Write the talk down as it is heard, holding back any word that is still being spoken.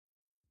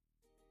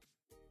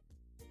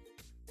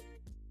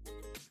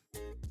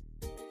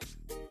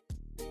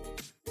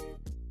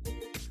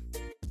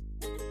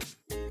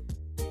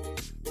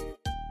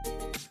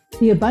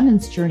The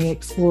Abundance Journey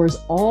explores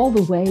all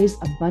the ways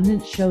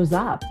abundance shows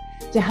up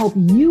to help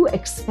you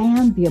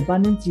expand the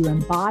abundance you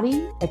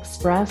embody,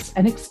 express,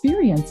 and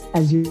experience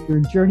as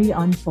your journey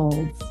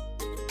unfolds.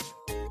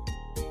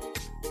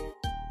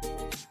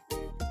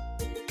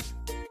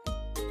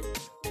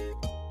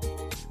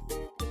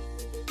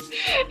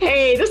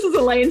 Hey, this is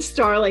Elaine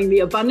Starling, the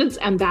Abundance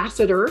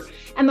Ambassador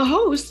and the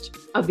host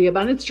of The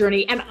Abundance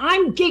Journey. And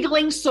I'm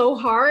giggling so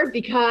hard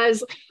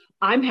because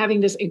I'm having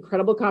this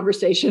incredible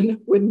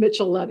conversation with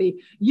Mitchell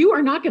Levy. You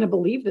are not going to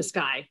believe this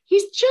guy.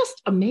 He's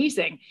just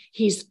amazing.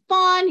 He's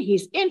fun.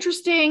 He's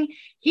interesting.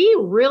 He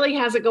really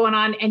has it going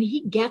on and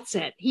he gets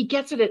it. He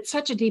gets it at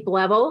such a deep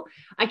level.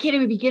 I can't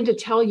even begin to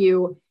tell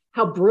you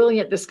how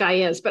brilliant this guy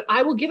is, but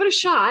I will give it a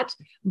shot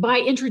by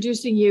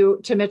introducing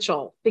you to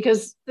Mitchell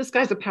because this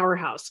guy's a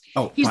powerhouse.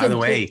 Oh, by the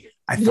way,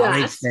 I thought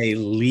I'd say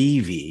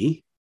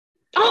Levy.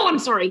 Oh, I'm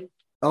sorry.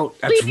 Oh,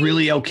 that's Levy.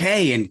 Really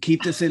okay. And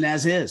keep this in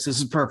as is. This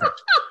is perfect.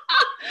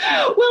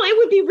 Well, it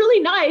would be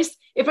really nice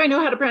if I know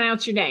how to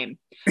pronounce your name,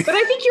 but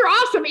I think you're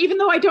awesome, even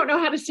though I don't know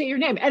how to say your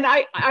name. And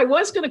I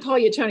was going to call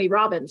you Tony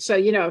Robbins. So,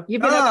 you know,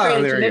 you've been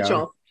upgraded to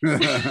Mitchell.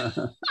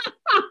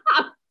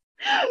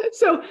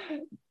 So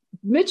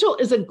Mitchell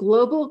is a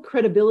global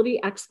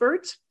credibility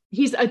expert.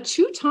 He's a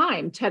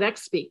two-time TEDx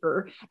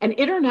speaker, an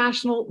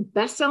international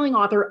best-selling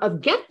author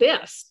of, get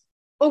this,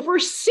 over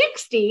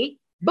 60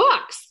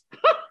 books.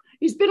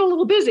 He's been a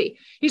little busy.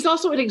 He's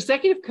also an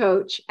executive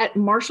coach at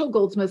Marshall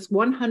Goldsmith's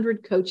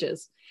 100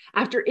 Coaches.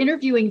 After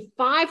interviewing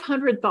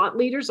 500 thought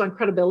leaders on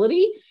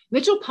credibility,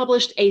 Mitchell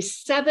published a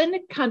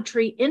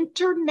 7-country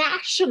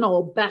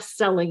international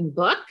best-selling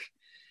book,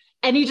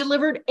 and he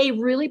delivered a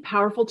really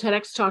powerful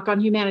TEDx talk on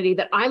humanity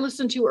that I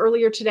listened to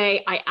earlier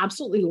today. I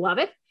absolutely love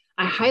it.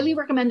 I highly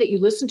recommend that you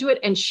listen to it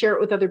and share it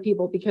with other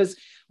people because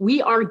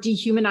we are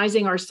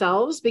dehumanizing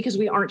ourselves because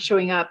we aren't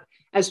showing up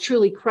as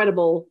truly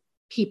credible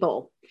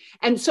people.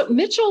 And so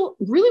Mitchell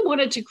really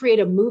wanted to create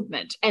a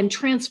movement and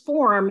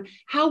transform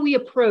how we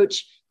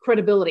approach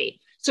credibility.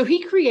 So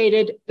he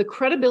created the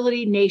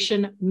Credibility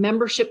Nation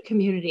membership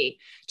community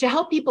to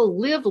help people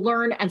live,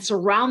 learn, and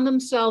surround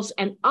themselves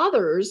and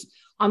others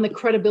on the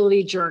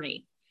credibility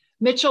journey.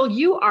 Mitchell,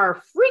 you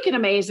are freaking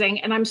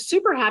amazing, and I'm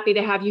super happy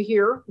to have you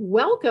here.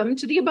 Welcome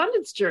to the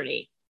Abundance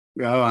Journey.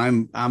 Oh,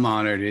 I'm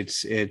honored.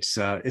 It's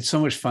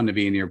so much fun to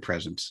be in your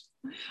presence.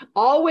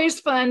 Always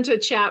fun to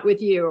chat with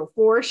you,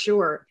 for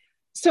sure.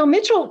 So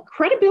Mitchell,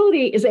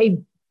 credibility is a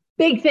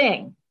big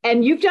thing,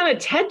 and you've done a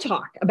TED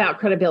Talk about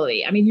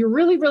credibility. I mean, you're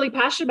really, really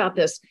passionate about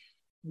this.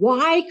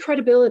 Why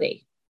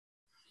credibility?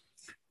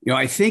 You know,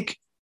 I think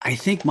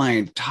my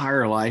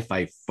entire life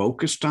I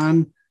focused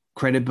on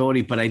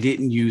credibility, but I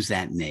didn't use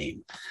that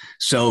name.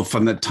 So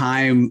from the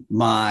time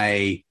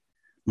my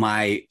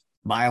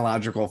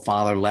biological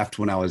father left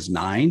when I was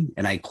 9,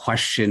 and I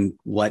questioned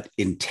what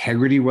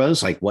integrity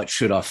was, like what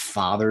should a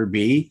father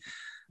be,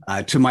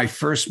 to my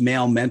first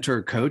male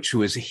mentor coach who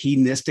was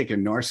hedonistic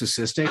and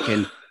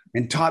narcissistic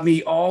and taught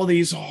me all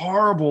these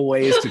horrible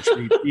ways to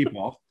treat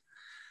people.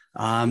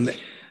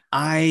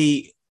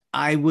 I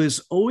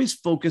was always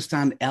focused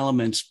on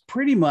elements.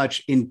 Pretty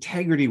much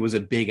integrity was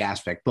a big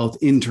aspect, both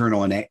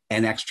internal and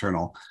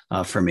external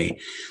for me.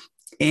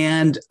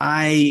 And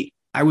I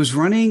was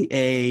running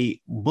a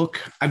book.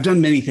 I've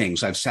done many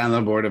things. I've sat on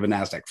the board of a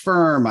NASDAQ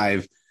firm.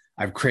 I've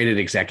created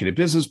executive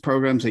business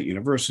programs at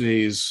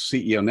universities,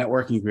 CEO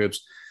networking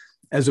groups.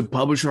 As a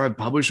publisher, I've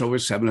published over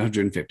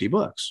 750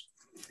 books.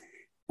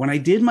 When I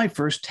did my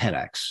first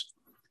TEDx,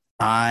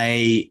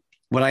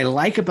 what I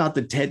like about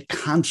the TED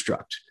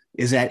construct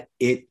is that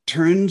it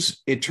turns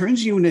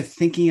you into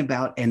thinking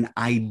about an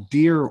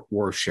idea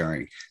worth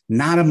sharing,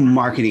 not a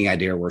marketing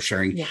idea worth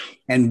sharing. Yeah.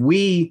 And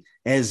we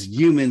as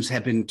humans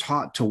have been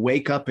taught to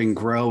wake up and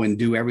grow and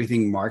do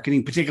everything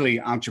marketing, particularly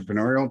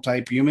entrepreneurial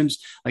type humans.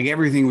 Like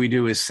everything we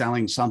do is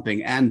selling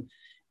something. And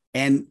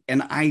an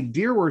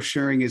idea worth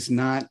sharing is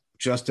not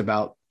just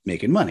about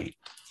making money.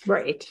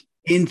 Right.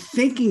 In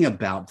thinking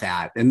about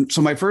that. And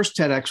so my first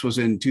TEDx was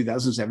in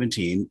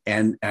 2017,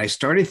 and I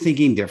started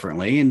thinking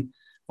differently. And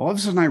all of a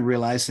sudden I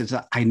realized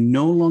that I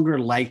no longer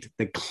liked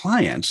the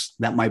clients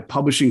that my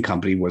publishing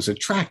company was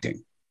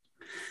attracting.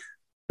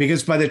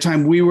 Because by the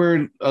time we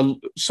were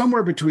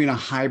somewhere between a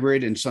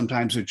hybrid and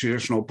sometimes a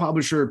traditional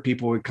publisher,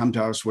 people would come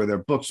to us with their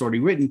books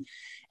already written.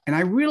 And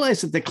I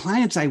realized that the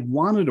clients I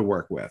wanted to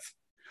work with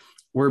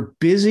were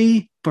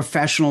busy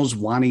professionals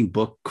wanting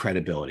book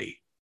credibility.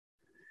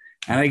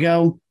 And I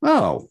go,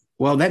 oh,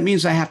 well, that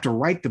means I have to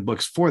write the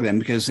books for them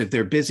because if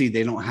they're busy,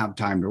 they don't have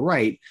time to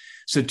write.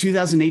 So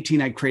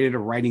 2018, I created a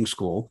writing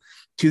school.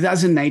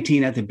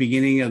 2019, at the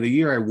beginning of the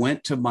year, I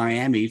went to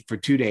Miami for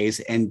 2 days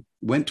and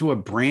went to a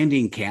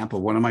branding camp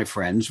of one of my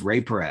friends,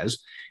 Ray Perez,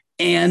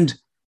 and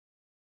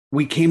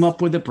we came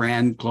up with the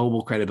brand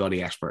Global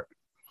Credibility Expert.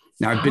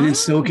 Now, I've been in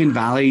Silicon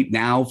Valley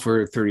now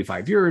for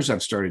 35 years.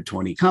 I've started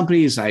 20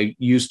 companies. I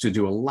used to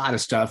do a lot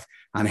of stuff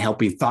on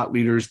helping thought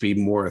leaders be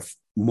more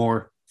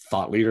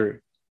thought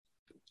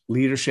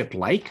leadership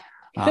like.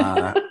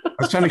 I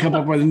was trying to come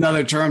up with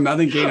another term.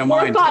 Nothing came to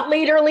mind. More thought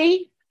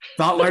leaderly.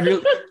 Thought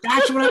leader.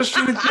 That's what I was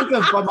trying to think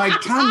of, but my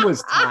tongue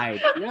was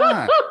tied.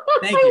 Yeah.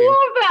 Thank you. I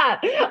love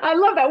that. I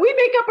love that. We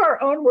make up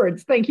our own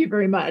words. Thank you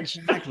very much.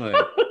 Exactly.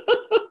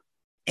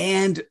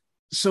 And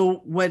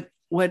so what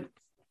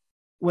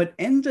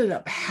ended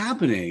up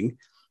happening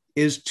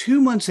is 2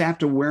 months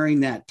after wearing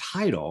that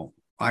title,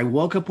 I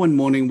woke up one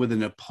morning with a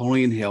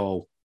Napoleon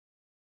Hill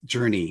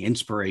journey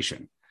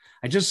inspiration.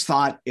 I just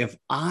thought if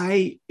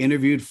I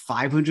interviewed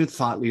 500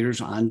 thought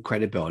leaders on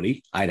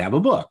credibility, I'd have a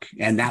book,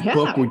 and that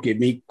book would give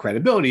me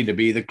credibility to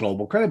be the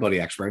global credibility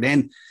expert.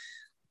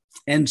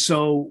 And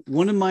so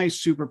one of my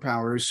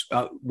superpowers,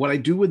 what I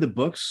do with the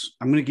books,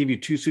 I'm going to give you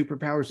two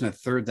superpowers and a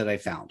third that I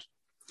found.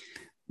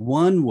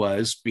 One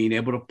was being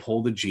able to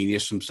pull the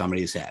genius from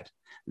somebody's head.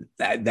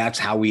 That's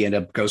how we end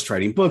up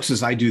ghostwriting books,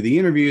 is I do the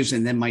interviews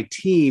and then my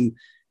team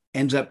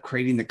ends up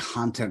creating the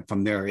content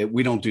from there.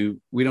 We don't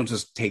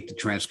just take the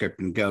transcript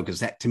and go,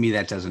 because that, to me,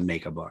 that doesn't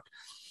make a book.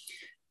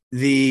 Or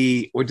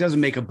it doesn't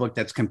make a book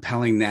that's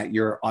compelling that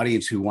your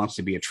audience who wants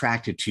to be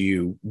attracted to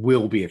you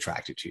will be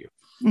attracted to you.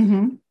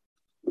 Mm-hmm.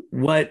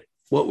 What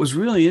was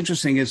really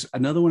interesting is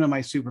another one of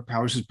my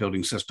superpowers is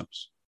building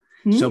systems.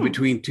 Mm. So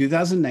between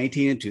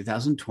 2019 and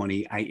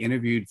 2020, I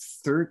interviewed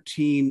 12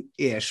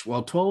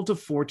 to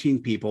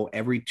 14 people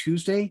every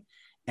Tuesday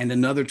and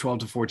another 12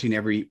 to 14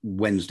 every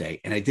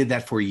Wednesday. And I did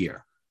that for a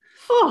year.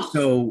 Oh.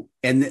 So,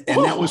 and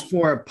that was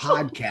for a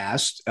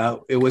podcast.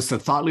 It was the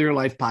Thought Leader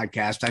Life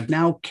podcast. I've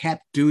now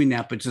kept doing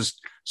that, but just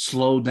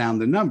slowed down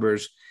the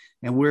numbers.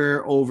 And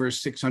we're over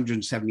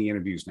 670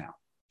 interviews now.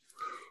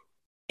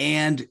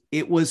 And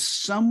it was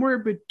somewhere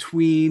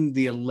between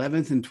the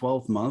 11th and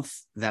 12th month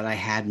that I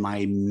had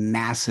my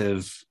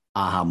massive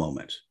aha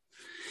moment.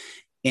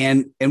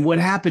 And what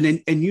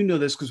happened, and you know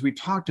this because we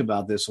talked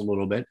about this a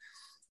little bit,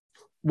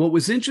 what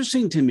was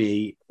interesting to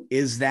me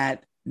is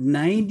that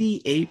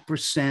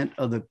 98%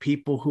 of the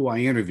people who I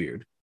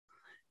interviewed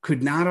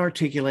could not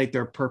articulate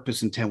their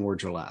purpose in 10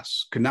 words or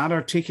less, could not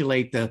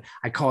articulate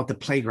I call it the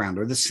playground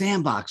or the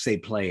sandbox they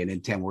play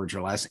in 10 words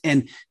or less.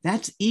 And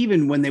that's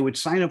even when they would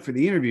sign up for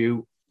the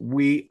interview,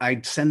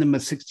 I'd send them a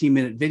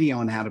 16-minute video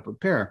on how to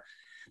prepare.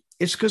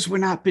 It's because we're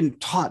not been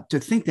taught to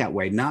think that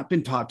way, not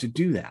been taught to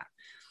do that.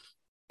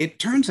 It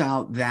turns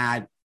out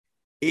that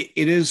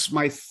it is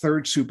my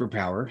third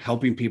superpower,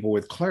 helping people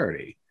with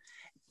clarity.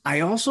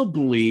 I also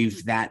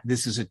believe that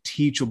this is a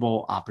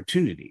teachable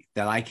opportunity,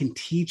 that I can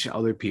teach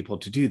other people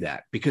to do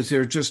that, because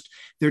they're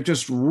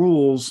just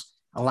rules.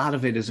 A lot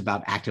of it is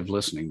about active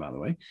listening, by the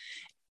way.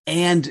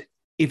 And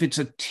if it's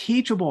a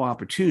teachable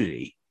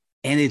opportunity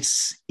and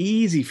it's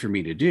easy for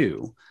me to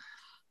do,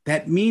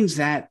 that means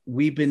that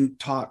we've been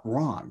taught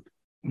wrong.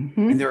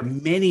 Mm-hmm. And there are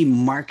many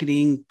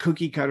marketing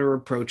cookie cutter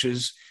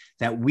approaches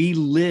that we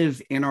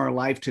live in our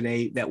life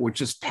today that were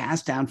just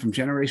passed down from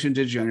generation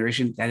to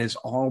generation. That is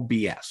all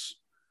BS.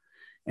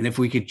 And if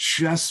we could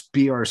just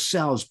be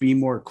ourselves, be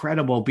more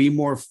credible, be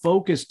more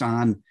focused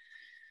on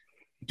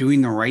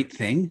doing the right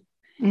thing.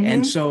 Mm-hmm.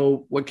 And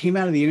so what came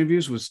out of the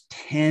interviews was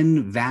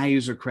 10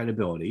 values of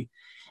credibility.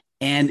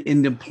 And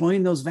in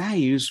deploying those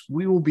values,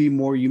 we will be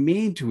more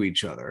humane to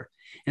each other.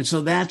 And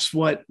so that's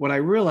what I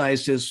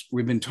realized is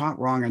we've been taught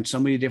wrong on so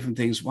many different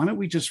things. Why don't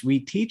we just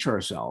reteach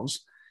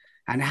ourselves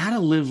on how to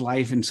live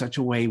life in such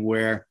a way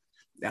where,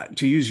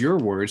 to use your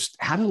words,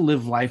 how to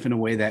live life in a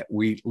way that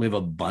we live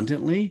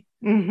abundantly,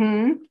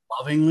 mm-hmm.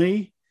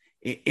 lovingly,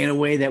 in a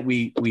way that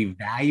we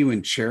value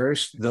and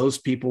cherish those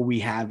people we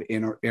have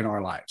in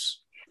our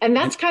lives. And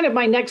that's kind of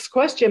my next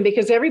question,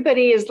 because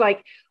everybody is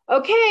like,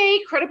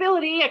 okay,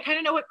 credibility. I kind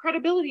of know what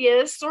credibility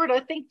is, sort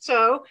of think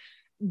so.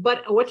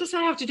 But what does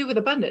that have to do with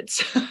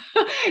abundance?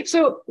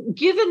 So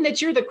given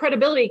that you're the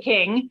credibility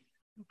king,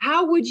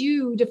 how would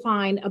you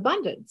define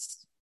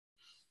abundance?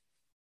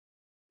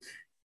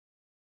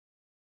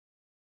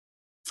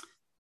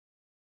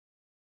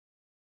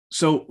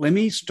 So let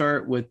me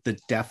start with the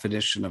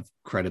definition of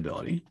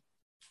credibility.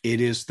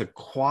 It is the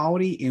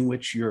quality in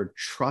which you're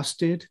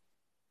trusted,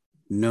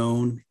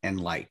 known, and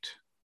liked.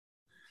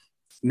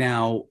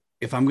 Now,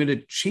 if I'm going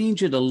to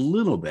change it a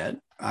little bit,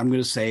 I'm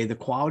going to say the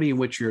quality in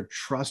which you're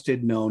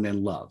trusted, known,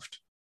 and loved.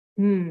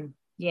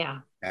 Yeah.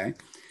 Okay.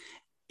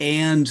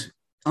 And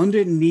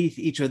underneath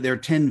each of their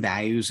 10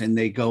 values, and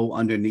they go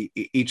underneath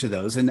each of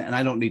those. And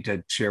I don't need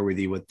to share with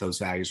you what those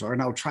values are.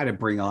 And I'll try to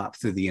bring up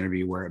through the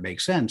interview where it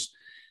makes sense.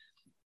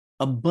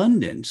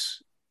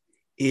 Abundance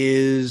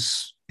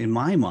is, in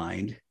my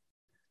mind,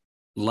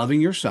 loving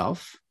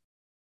yourself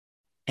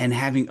and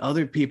having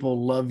other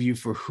people love you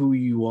for who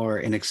you are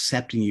and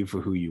accepting you for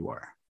who you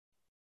are.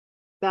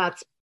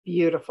 That's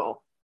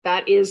beautiful.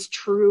 That is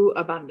true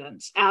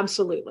abundance.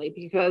 Absolutely.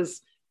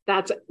 Because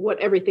that's what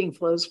everything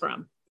flows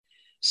from.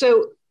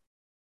 So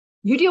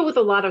you deal with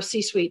a lot of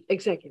C-suite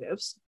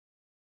executives.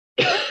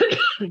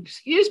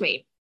 Excuse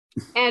me.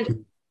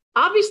 And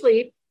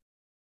obviously,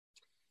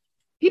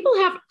 people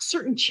have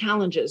certain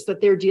challenges that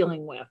they're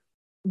dealing with.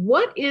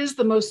 What is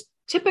the most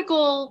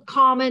typical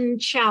common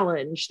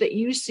challenge that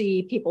you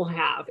see people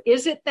have?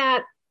 Is it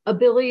that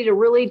ability to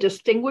really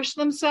distinguish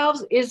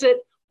themselves? Is it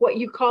what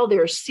you call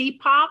their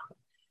CPOP?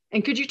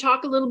 And could you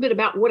talk a little bit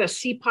about what a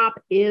CPOP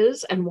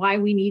is and why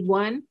we need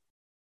one?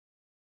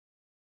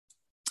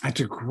 That's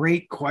a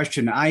great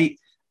question. I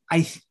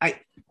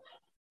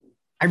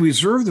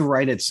reserve the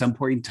right at some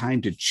point in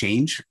time to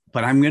change,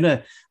 but I'm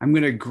gonna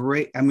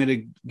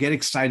get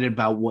excited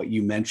about what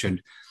you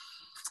mentioned.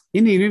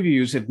 In the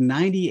interviews, if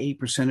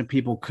 98% of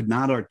people could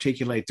not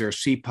articulate their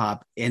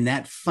CPOP, and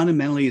that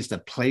fundamentally is the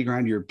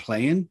playground you're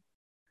playing,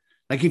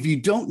 like if you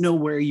don't know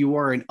where you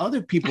are and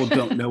other people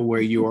don't know where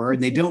you are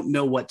and they don't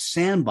know what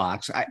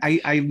sandbox,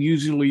 I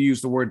usually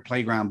use the word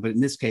playground, but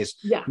in this case,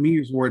 let me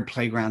use the word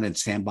playground and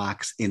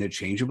sandbox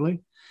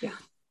interchangeably. Yeah.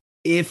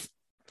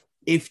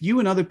 If you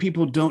and other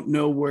people don't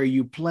know where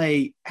you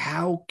play,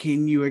 how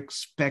can you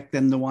expect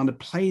them to want to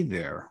play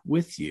there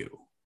with you?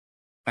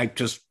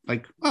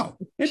 Oh,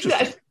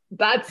 interesting.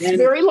 That's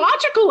very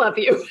logical of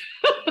you.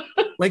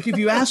 Like if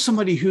you ask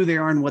somebody who they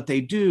are and what they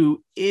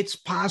do, it's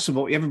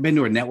possible. You ever been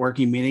to a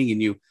networking meeting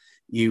and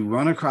you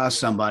run across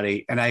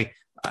somebody, and I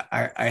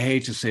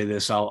hate to say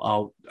this,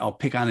 I'll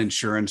pick on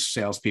insurance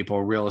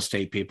salespeople, real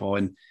estate people,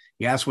 and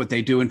you ask what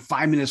they do, and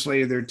 5 minutes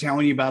later they're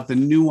telling you about the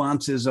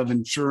nuances of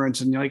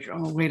insurance, and you're like,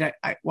 oh wait,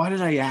 why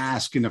did I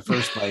ask in the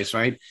first place,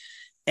 right?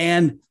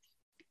 And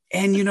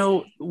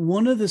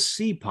one of the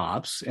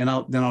CPOPs, and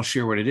I'll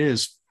share what it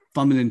is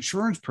from an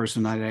insurance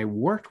person that I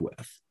worked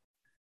with,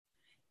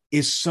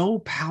 is so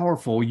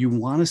powerful. You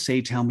want to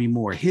say, tell me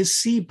more. His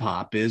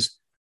CPOP is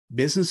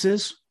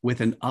businesses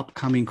with an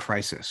upcoming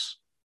crisis.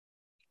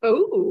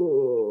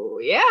 Oh,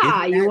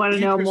 yeah. You want to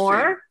know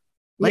more?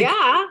 Like,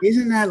 yeah.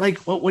 Isn't that like,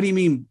 what do you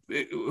mean?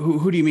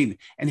 Who do you mean?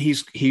 And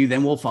he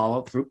then will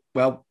follow through.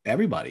 Well,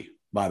 everybody,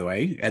 by the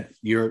way, at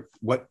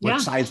what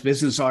size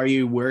business are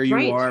you? Where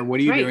you are? What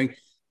are you doing?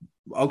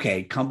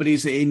 Okay.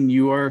 Companies in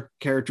your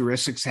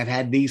characteristics have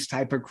had these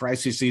type of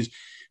crises.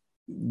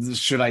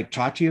 Should I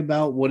talk to you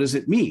about what does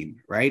it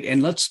mean? Right.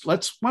 And why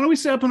don't we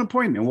set up an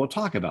appointment? We'll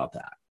talk about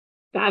that.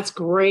 That's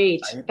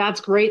great. Right?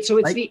 That's great. So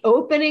it's the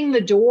opening the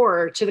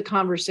door to the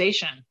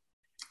conversation.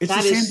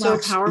 That is so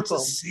powerful.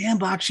 It's a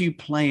sandbox you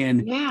play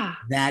in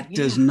that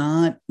does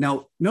not.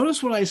 Now,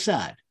 notice what I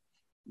said.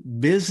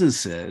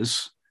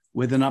 Businesses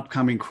with an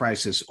upcoming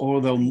crisis,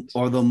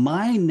 although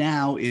mine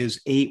now is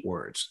 8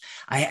 words.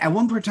 At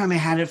one point in time, I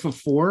had it for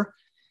 4.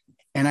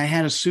 And I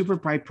had a super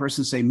bright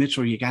person say,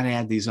 Mitchell, you got to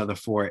add these other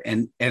 4.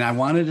 And I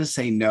wanted to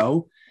say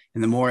no.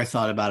 And the more I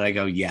thought about it, I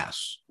go,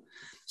 yes.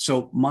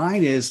 So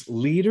mine is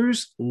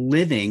leaders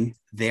living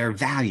their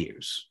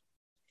values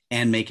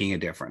and making a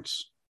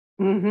difference.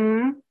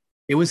 Mm-hmm.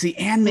 It was the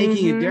and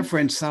making a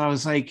difference that I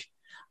was like,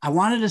 I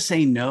wanted to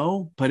say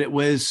no, but it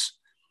was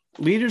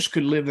leaders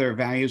could live their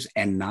values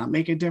and not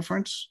make a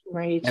difference.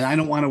 Right. And I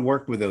don't want to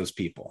work with those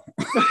people.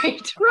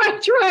 Right.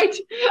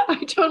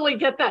 I totally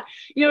get that.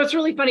 It's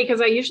really funny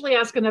because I usually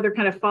ask another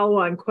kind of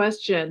follow-on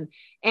question.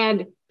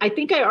 And I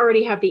think I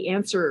already have the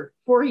answer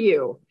for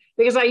you,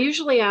 because I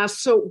usually ask,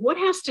 so what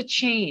has to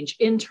change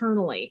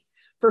internally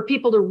for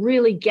people to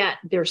really get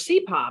their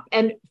CPOP?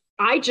 And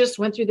I just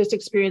went through this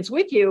experience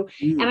with you.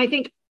 And I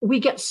think we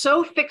get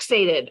so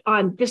fixated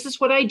on this is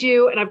what I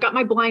do, and I've got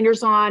my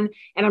blinders on,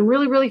 and I'm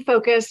really, really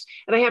focused,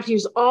 and I have to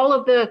use all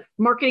of the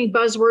marketing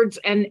buzzwords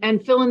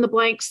and fill in the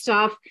blank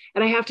stuff,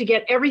 and I have to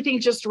get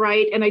everything just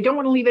right, and I don't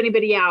want to leave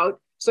anybody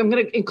out. So I'm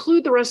going to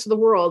include the rest of the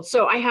world.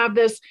 So I have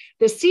this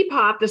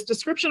CPOP, this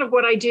description of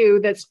what I do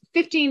that's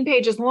 15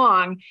 pages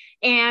long,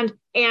 and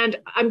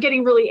I'm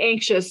getting really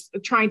anxious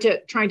trying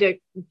to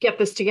get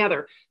this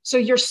together. So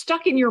you're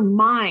stuck in your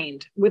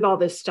mind with all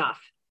this stuff.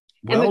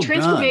 Well and the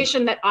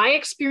transformation that I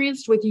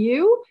experienced with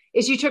you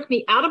is you took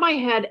me out of my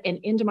head and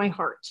into my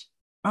heart.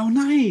 Oh,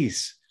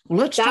 nice.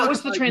 Well, that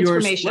was the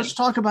transformation. Let's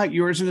talk about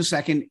yours in a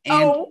second.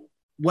 And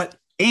what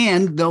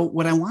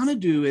I want to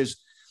do is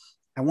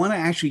I want to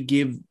actually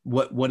give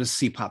what does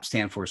CPOP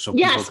stand for. So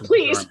yes,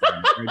 please.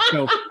 Right?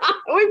 So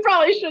we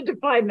probably should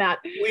define that.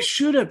 We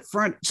should up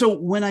front. So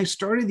when I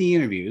started the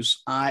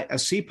interviews, a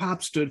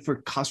CPOP stood for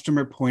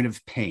customer point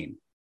of pain.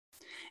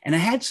 And I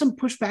had some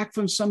pushback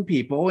from some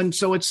people. And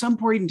so at some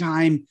point in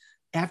time,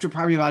 after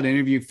probably about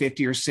interview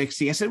 50 or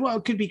 60, I said, well,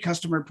 it could be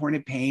customer point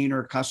of pain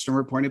or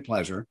customer point of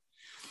pleasure.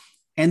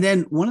 And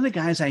then one of the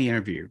guys I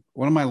interviewed,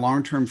 one of my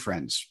long-term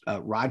friends,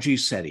 Raji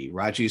Sethi.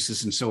 Raji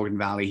is in Silicon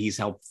Valley. He's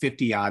helped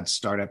 50 odd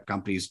startup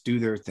companies do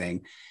their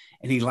thing.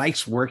 And he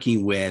likes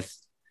working with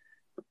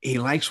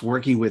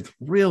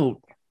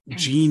real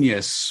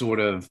genius sort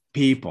of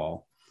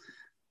people.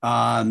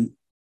 And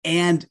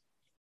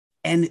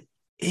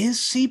his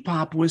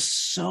CPOP was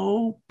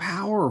so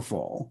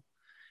powerful.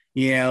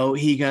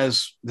 He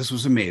goes, this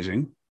was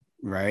amazing,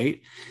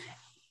 right?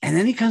 And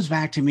then he comes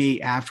back to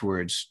me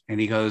afterwards and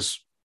he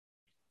goes,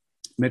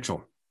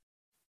 Mitchell,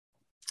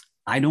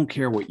 I don't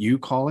care what you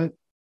call it.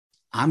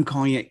 I'm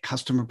calling it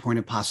customer point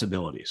of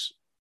possibilities.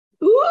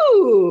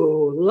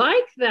 Ooh,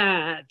 like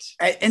that.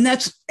 And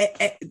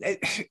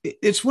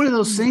it's one of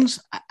those things.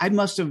 I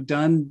must have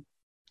done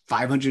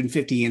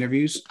 550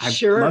 interviews.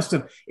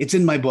 It's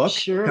in my book,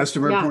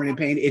 Customer Point of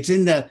Pain. It's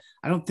in I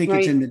don't think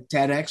it's in the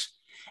TEDx,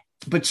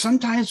 but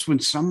sometimes when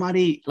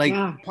somebody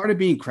part of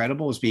being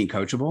credible is being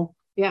coachable.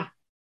 Yeah.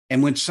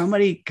 And when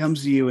somebody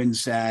comes to you and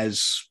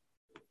says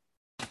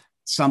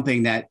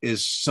something that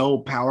is so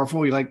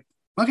powerful, you're like,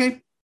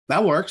 okay,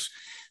 that works.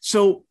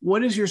 So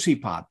what is your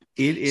CPOP?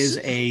 It is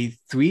a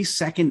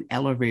 3-second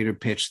elevator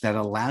pitch that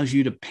allows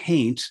you to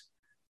paint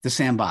the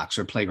sandbox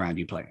or playground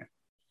you play in.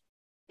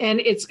 And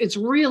it's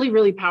really,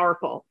 really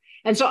powerful.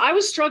 And so I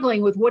was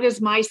struggling with what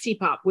is my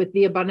CPOP with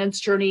the abundance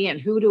journey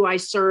and who do I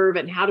serve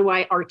and how do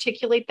I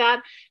articulate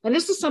that? And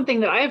this is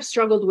something that I have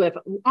struggled with,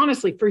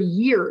 honestly, for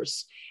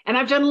years. And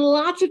I've done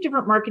lots of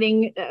different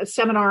marketing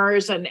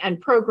seminars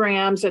and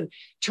programs and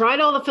tried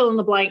all the fill in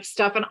the blank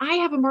stuff. And I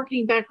have a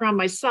marketing background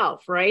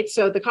myself, right?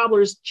 So the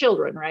cobbler's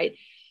children, right?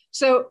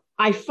 So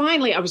I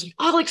was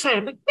all excited.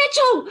 I'm like,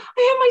 Mitchell, I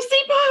have my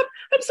CPOP.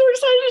 I'm so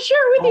excited to share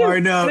it with you. Oh, I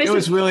know. It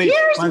was really,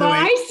 here's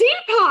my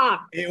CPOP.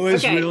 It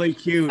was really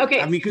cute. Okay.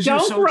 I mean, because you're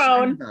so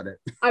excited about it.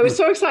 I was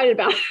so excited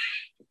about it.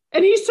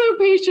 And he's so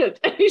patient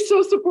and he's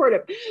so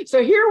supportive.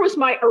 So here was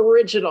my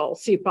original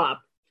CPOP.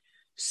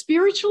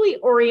 Spiritually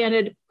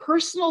oriented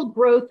personal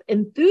growth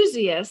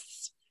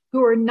enthusiasts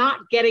who are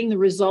not getting the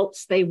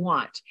results they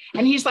want.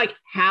 And he's like,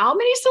 how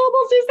many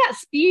syllables is that?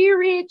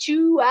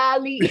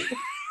 Spiritually.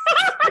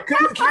 I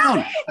couldn't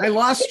count. I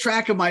lost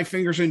track of my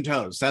fingers and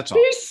toes. That's all.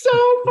 He's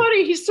so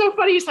funny.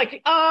 He's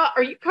like,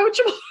 are you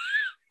coachable?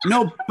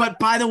 No, but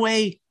by the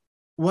way,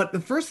 the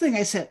first thing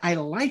I said, I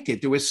liked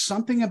it. There was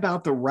something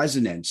about the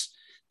resonance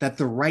that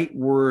the right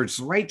words,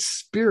 right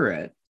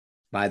spirit,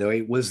 by the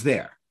way, was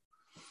there.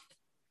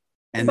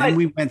 And then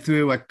we went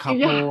through a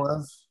couple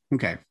of,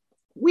 okay.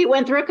 We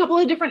went through a couple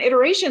of different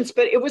iterations,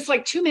 but it was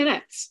like 2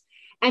 minutes.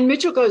 And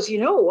Mitchell goes, you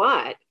know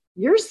what?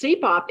 Your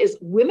CPOP is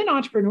women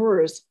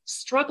entrepreneurs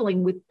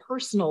struggling with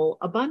personal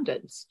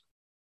abundance.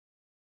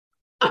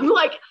 I'm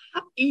like,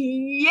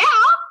 yeah.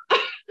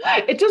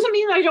 It doesn't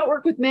mean that I don't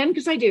work with men,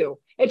 because I do.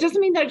 It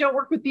doesn't mean that I don't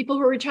work with people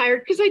who are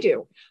retired, because I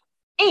do.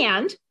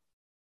 And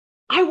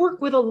I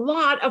work with a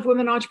lot of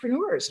women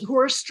entrepreneurs who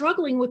are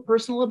struggling with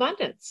personal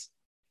abundance.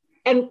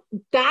 And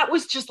that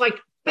was just like,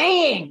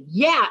 bang.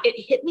 Yeah, it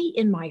hit me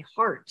in my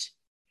heart.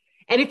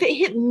 And if it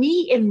hit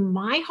me in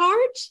my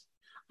heart,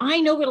 I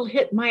know it'll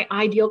hit my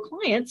ideal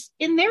clients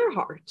in their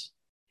heart.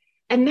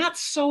 And that's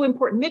so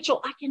important.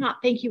 Mitchell, I cannot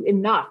thank you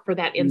enough for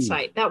that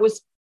insight. That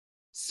was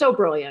so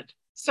brilliant.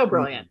 So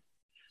brilliant.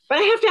 But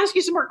I have to ask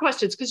you some more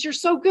questions because you're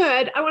so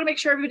good. I want to make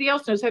sure everybody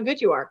else knows how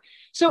good you are.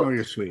 So,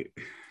 you're sweet.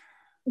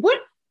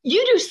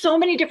 You do so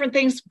many different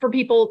things for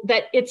people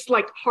that it's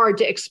like hard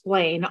to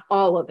explain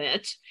all of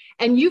it.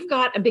 And you've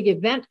got a big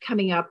event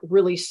coming up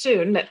really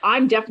soon that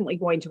I'm definitely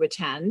going to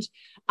attend.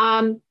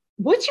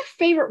 What's your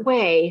favorite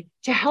way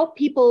to help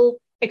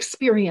people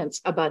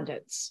experience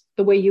abundance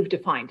the way you've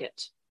defined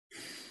it?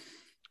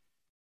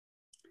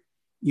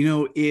 You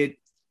know,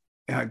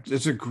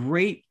 it's a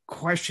great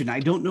question.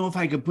 I don't know if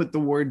I could put the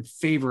word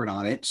favorite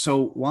on it.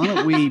 So why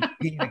don't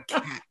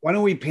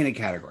we paint a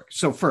category?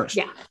 So first,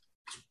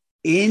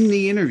 in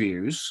the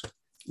interviews,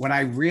 when I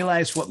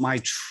realized what my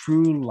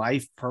true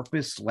life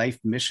purpose, life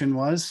mission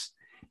was,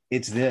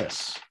 it's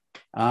this.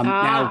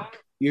 Now,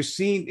 you're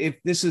seeing, if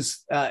this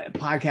is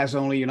podcast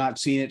only, you're not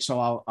seeing it.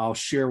 So I'll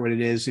share what it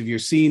is. If you're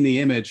seeing the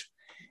image,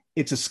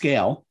 it's a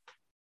scale.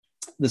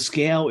 The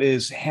scale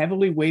is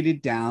heavily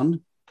weighted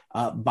down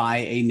by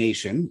a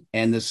nation.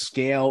 And the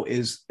scale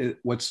is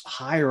what's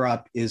higher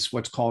up is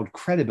what's called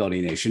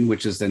Credibility Nation,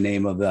 which is the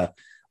name of the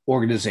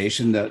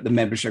organization, the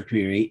membership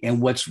community.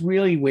 And what's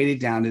really weighted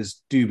down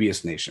is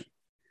Dubious Nation.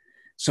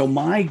 So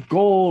my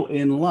goal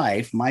in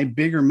life, my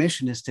bigger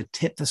mission is to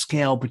tip the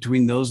scale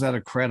between those that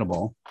are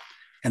credible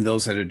and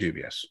those that are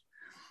dubious.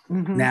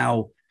 Mm-hmm.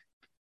 Now,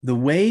 the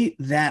way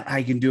that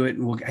I can do it,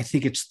 I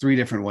think it's 3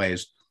 different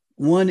ways.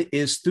 One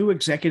is through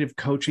executive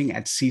coaching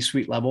at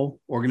C-suite level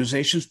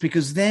organizations,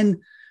 because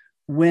then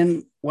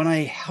when I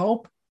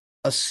help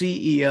a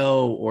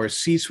CEO or a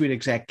C-suite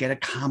exec get a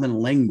common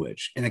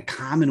language and a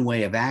common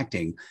way of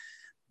acting,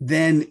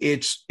 then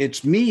it's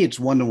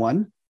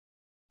one-to-one,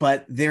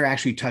 but they're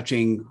actually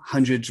touching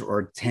hundreds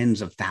or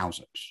tens of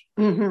thousands,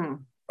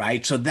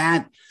 right? So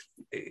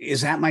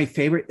is that my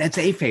favorite? That's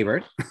a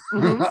favorite.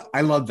 Mm-hmm.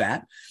 I love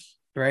that,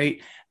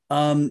 right?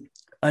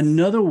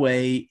 Another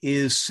way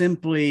is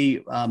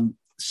simply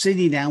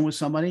sitting down with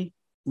somebody,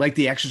 like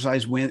the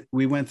exercise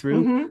we went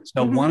through. Mm-hmm.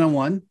 So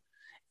one-on-one,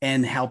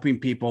 and helping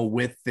people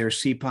with their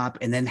CPOP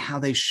and then how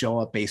they show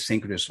up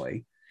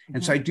asynchronously.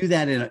 And so I do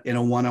that in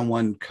a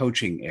one-on-one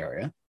coaching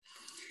area.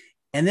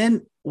 And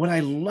then what I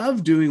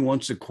love doing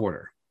once a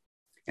quarter,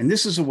 and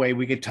this is a way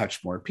we could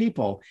touch more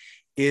people,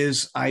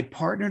 is I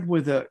partnered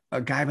with a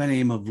guy by the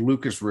name of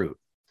Lucas Root.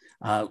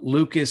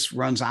 Lucas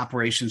runs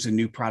operations and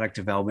new product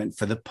development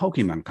for the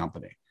Pokemon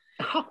company.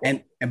 Oh.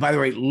 And by the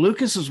way,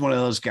 Lucas is one of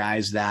those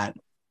guys that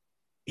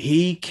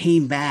he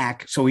came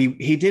back. So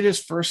he did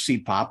his first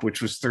CPOP,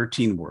 which was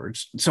 13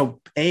 words.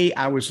 So A,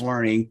 I was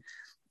learning,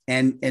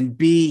 and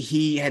B,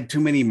 he had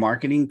too many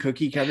marketing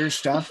cookie cutter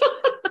stuff.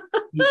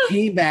 He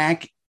came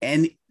back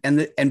and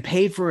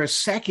paid for a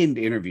second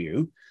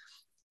interview.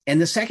 And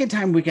the second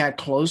time we got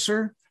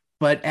closer,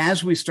 but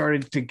as we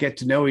started to get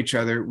to know each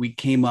other, we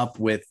came up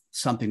with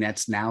something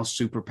that's now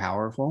super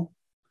powerful.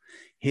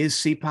 his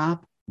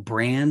CPOP,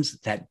 brands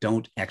that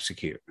don't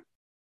execute.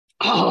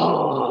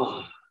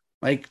 Oh,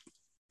 Like,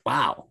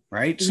 wow.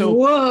 Right.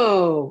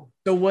 whoa.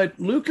 So what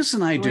Lucas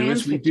and I do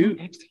Brands is we that don't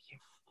do. execute.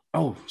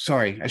 Oh,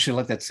 sorry. I should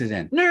let that sit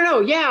in. No.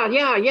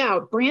 Yeah.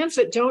 Brands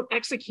that don't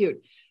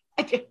execute.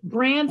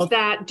 Brands Well,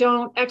 that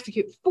don't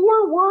execute.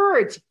 Four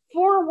words,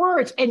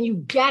 and you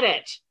get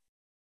it.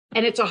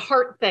 And it's a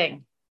heart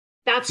thing.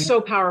 That's yeah.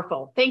 so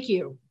powerful. Thank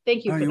you.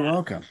 Thank you Oh, for you're that.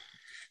 welcome.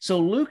 So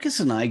Lucas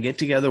and I get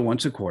together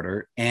once a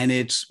quarter, and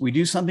we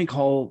do something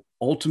called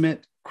the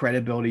Ultimate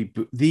Credibility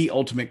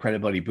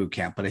Boot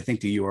Camp, but I think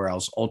the URL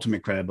is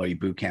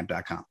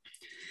ultimatecredibilitybootcamp.com.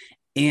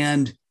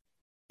 And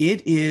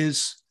it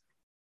is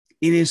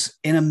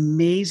an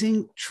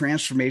amazing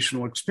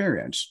transformational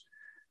experience,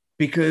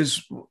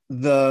 because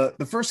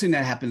the first thing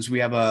that happens, we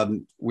have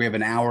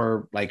an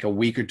hour, like a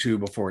week or two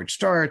before it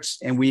starts,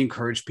 and we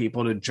encourage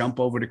people to jump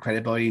over to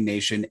Credibility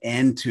Nation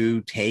and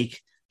to take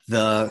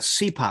the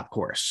CPOP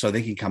course so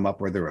they can come up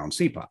with their own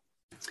CPOP.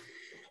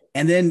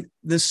 And then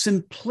the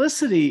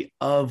simplicity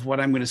of what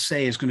I'm going to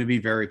say is going to be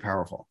very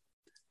powerful.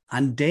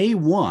 On day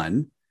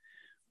one,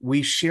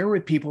 we share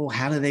with people,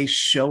 how do they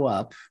show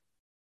up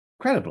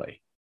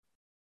credibly,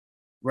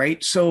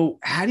 right? So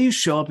how do you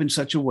show up in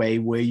such a way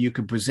where you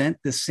can present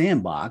the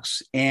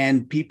sandbox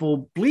and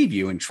people believe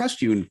you and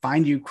trust you and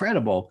find you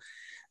credible?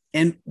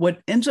 And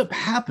what ends up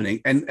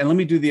happening, and let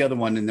me do the other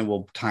one and then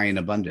we'll tie in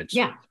abundance.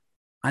 Yeah.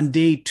 On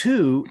day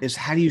two is,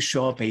 how do you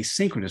show up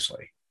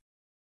asynchronously?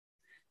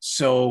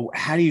 So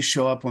how do you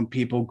show up when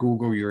people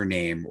Google your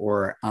name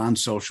or on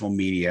social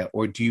media,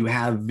 or do you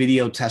have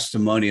video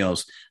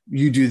testimonials?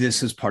 You do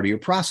this as part of your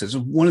process.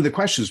 One of the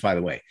questions, by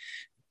the way,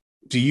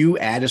 do you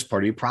add as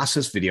part of your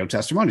process video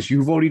testimonials?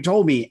 You've already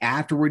told me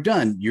after we're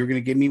done, you're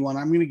going to give me one.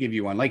 I'm going to give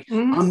you one. Like,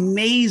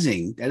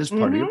 amazing. That is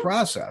part of your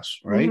process,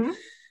 right?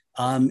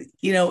 And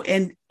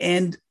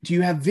do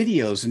you have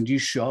videos, and do you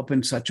show up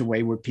in such a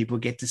way where people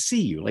get to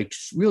see you, like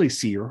really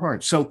see your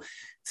heart? So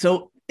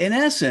in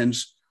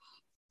essence,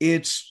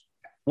 it's,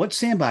 what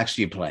sandbox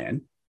do you play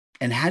in,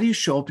 and how do you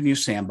show up in your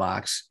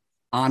sandbox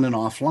on and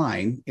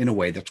offline in a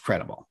way that's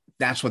credible?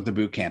 That's what the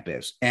boot camp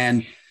is.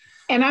 And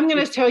I'm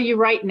going to tell you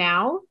right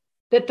now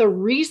that the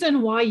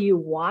reason why you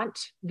want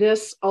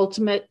this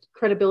Ultimate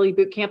Credibility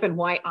Boot Camp and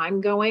why I'm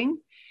going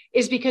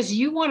is because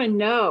you want to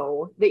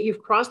know that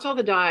you've crossed all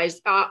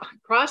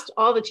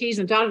the T's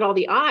and dotted all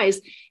the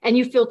I's, and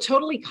you feel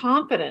totally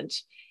confident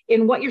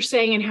in what you're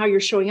saying and how you're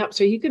showing up,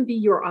 so you can be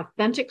your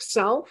authentic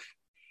self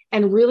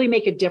and really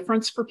make a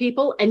difference for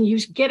people, and you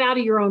get out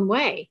of your own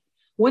way.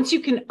 Once you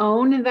can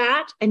own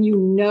that and you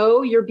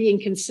know you're being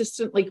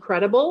consistently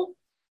credible,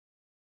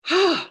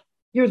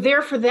 you're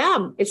there for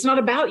them. It's not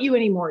about you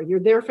anymore. You're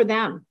there for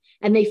them.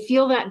 And they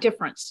feel that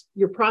difference.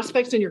 Your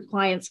prospects and your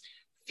clients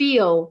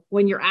feel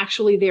when you're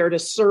actually there to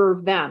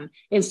serve them,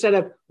 instead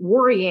of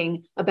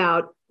worrying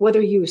about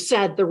whether you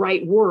said the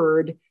right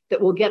word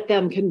that will get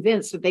them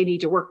convinced that they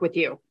need to work with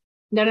you.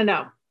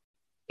 No.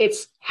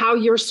 It's how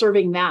you're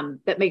serving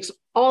them that makes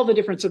all the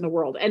difference in the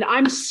world. And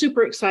I'm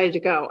super excited to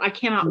go. I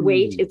cannot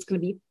wait. It's going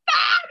to be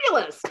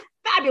fabulous.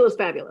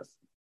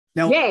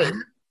 Now, yay.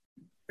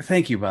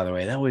 Thank you, by the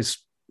way. That was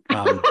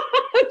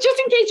just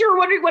in case you were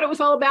wondering what it was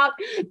all about.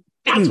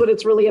 That's what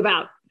it's really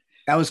about.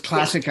 That was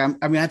classic. Yeah. I'm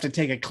going to have to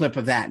take a clip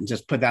of that and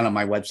just put that on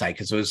my website,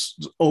 because it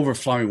was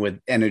overflowing with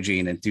energy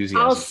and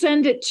enthusiasm. I'll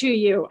send it to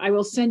you. I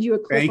will send you a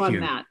clip on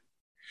that.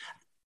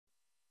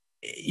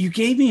 You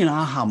gave me an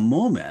aha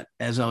moment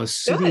as I was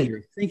sitting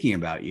here thinking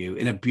about you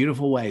in a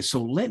beautiful way. So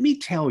let me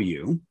tell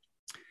you,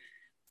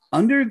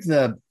 under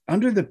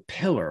the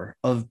pillar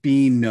of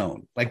being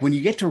known, like when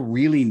you get to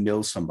really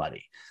know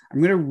somebody, I'm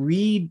going to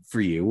read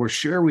for you or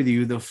share with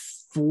you the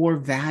 4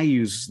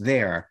 values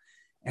there.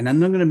 And I'm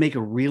going to make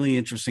a really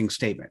interesting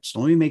statement. So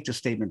let me make the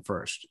statement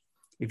first.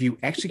 If you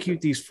execute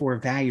these 4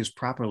 values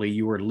properly,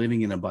 you are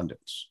living in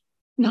abundance.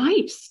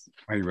 Nice.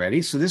 Are you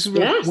ready? So this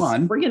is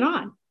one. Bring it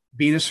on.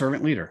 Being a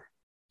servant leader.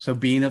 So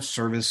being of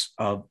service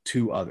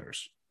to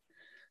others.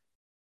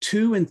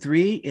 2 and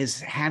 3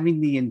 is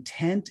having the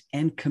intent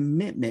and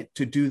commitment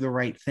to do the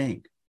right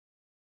thing.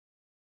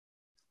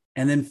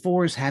 And then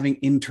 4 is having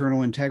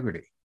internal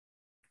integrity.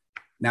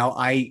 Now,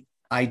 I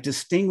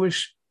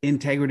distinguish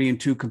integrity in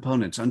 2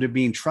 components. Under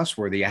being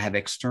trustworthy, I have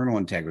external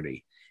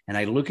integrity. And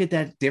I look at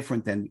that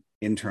different than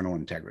internal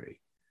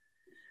integrity.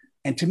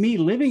 And to me,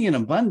 living in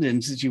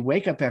abundance is you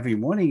wake up every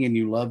morning and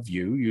you love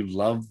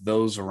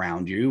those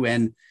around you.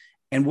 And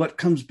what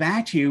comes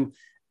back to you,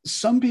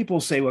 some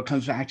people say what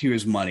comes back to you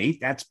is money.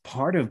 That's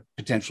part of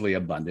potentially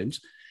abundance.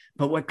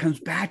 But what comes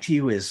back to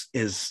you is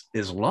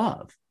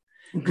love,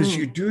 because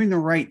you're doing the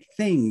right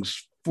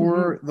things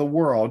for the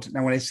world.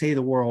 Now, when I say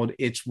the world,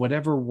 it's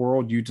whatever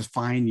world you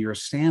define your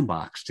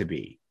sandbox to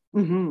be.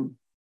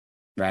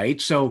 Right.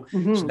 So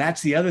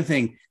that's the other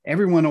thing.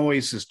 Everyone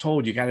always is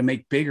told you got to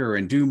make bigger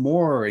and do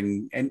more.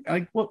 And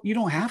like, well, you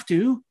don't have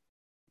to,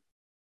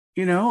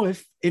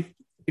 if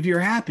you're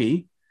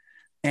happy,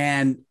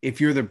 and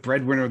if you're the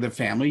breadwinner of the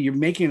family, you're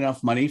making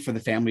enough money for the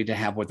family to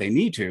have what they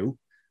need to,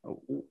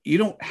 you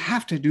don't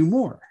have to do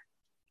more.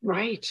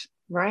 Right.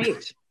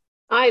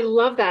 I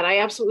love that. I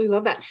absolutely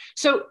love that.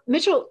 So,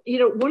 Mitchell,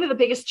 one of the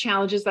biggest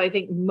challenges that I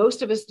think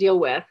most of us deal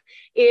with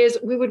is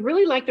we would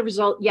really like the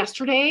result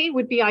yesterday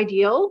would be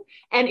ideal.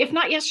 And if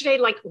not yesterday,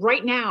 like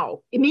right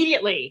now,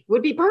 immediately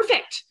would be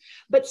perfect.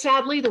 But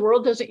sadly, the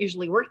world doesn't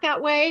usually work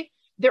that way.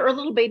 There are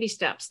little baby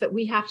steps that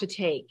we have to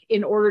take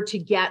in order to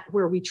get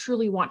where we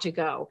truly want to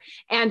go.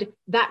 And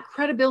that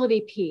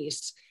credibility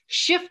piece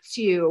shifts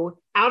you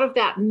out of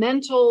that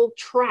mental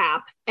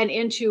trap and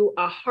into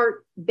a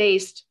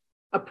heart-based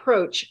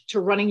approach to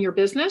running your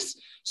business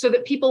so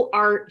that people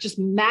are just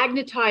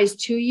magnetized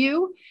to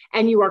you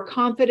and you are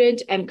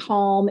confident and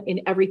calm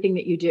in everything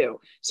that you do.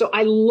 So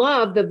I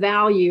love the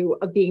value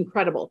of being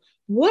credible.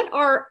 What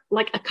are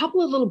like a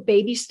couple of little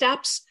baby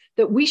steps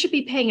that we should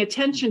be paying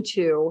attention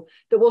to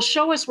that will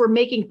show us we're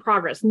making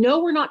progress?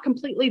 No, we're not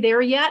completely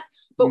there yet,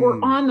 but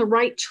we're on the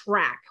right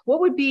track.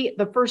 What would be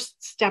the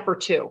first step or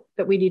two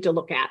that we need to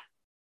look at?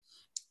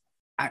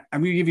 I'm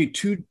going to give you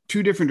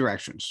two different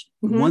directions.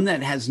 Mm-hmm. One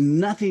that has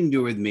nothing to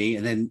do with me,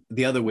 and then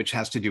the other which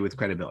has to do with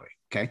credibility.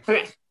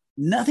 Okay.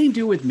 Nothing to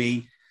do with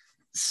me.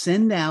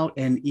 Send out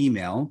an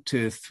email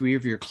to 3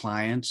 of your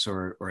clients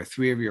or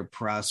 3 of your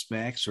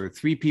prospects or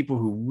 3 people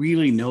who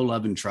really know,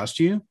 love, and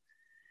trust you,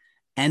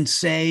 and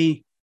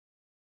say,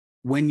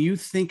 when you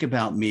think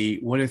about me,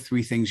 what are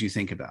 3 things you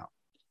think about?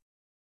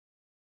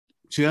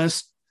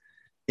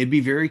 It'd be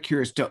very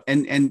curious.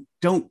 And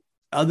don't,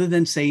 other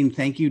than saying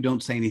thank you,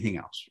 don't say anything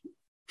else.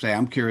 Say,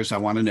 I'm curious, I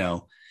want to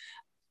know.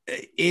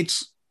 And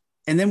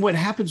then what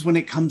happens when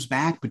it comes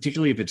back,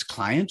 particularly if it's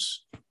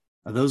clients,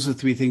 those are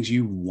 3 things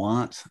you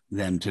want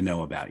them to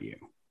know about you,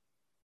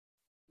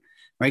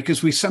 right?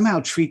 Because we somehow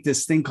treat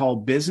this thing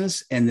called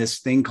business and this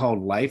thing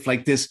called life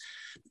like this.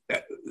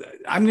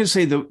 I'm going to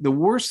say the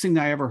worst thing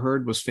I ever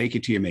heard was fake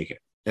it till you make it.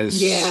 That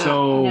is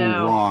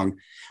wrong.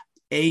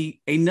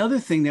 Another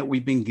thing that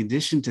we've been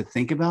conditioned to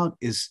think about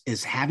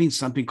is having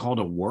something called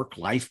a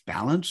work-life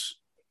balance.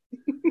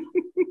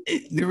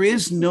 There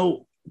is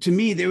no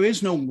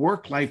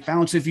work-life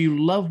balance. If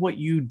you love what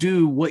you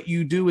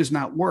do is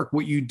not work.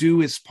 What you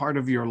do is part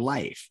of your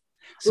life.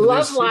 So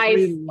love life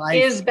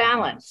is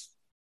balance.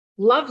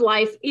 Love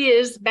life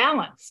is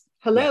balance.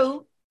 Hello.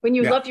 Yes. When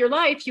you love your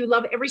life, you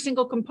love every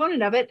single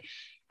component of it.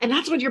 And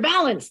that's when you're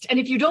balanced. And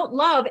if you don't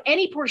love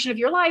any portion of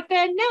your life,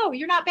 then no,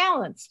 you're not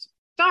balanced.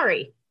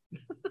 Sorry.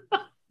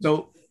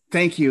 So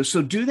thank you.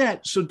 So do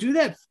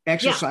that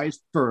exercise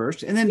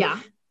first. And then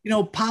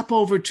pop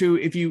over to,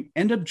 if you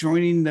end up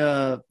joining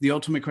the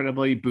Ultimate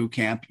Credibility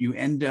Bootcamp, you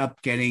end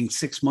up getting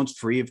 6 months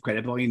free of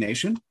Credibility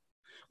Nation.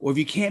 Or if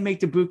you can't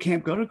make the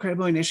bootcamp, go to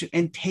Credibility Nation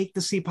and take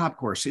the CPOP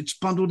course. It's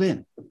bundled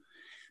in.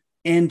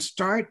 And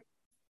start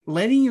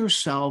letting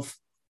yourself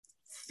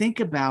think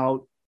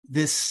about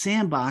this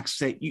sandbox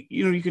that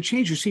you could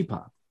change your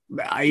CPOP.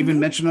 I even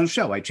mentioned on the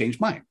show, I changed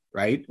mine,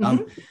 right?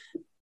 Mm-hmm.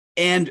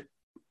 And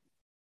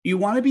you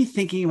want to be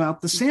thinking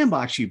about the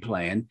sandbox you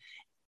play in.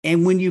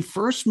 And when you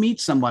first meet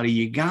somebody,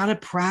 you got to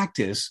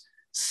practice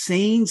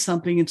saying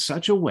something in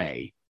such a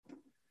way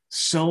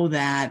so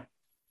that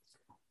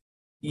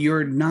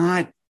you're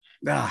not,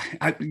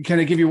 I'm going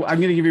to give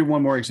you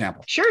one more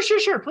example.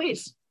 Sure.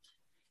 Please.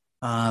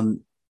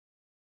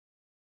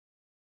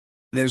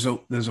 There's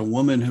a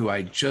woman who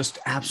I just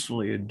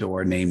absolutely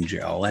adore named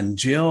Jill, and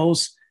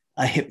Jill's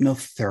a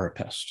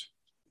hypnotherapist.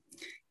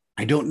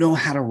 I don't know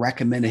how to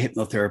recommend a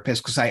hypnotherapist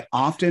because I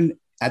often,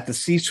 at the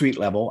C-suite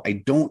level, I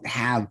don't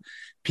have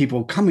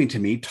people coming to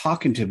me,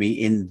 talking to me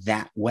in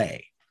that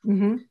way.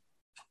 Mm-hmm.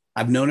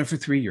 I've known her for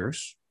 3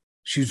 years.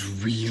 She's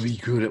really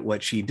good at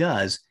what she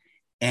does.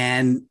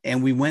 And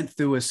we went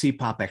through a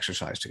CPOP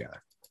exercise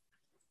together.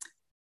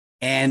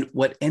 And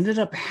what ended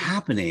up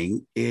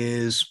happening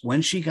is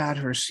when she got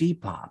her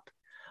CPOP,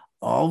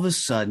 all of a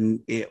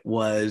sudden I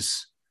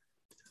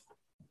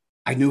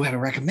knew how to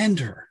recommend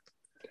her.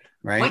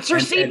 Right? What's her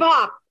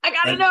CPOP? I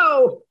got to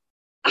know.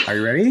 Are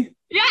you ready?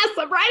 Yes,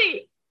 I'm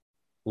ready.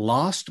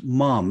 Lost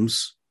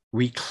moms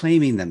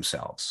reclaiming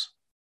themselves.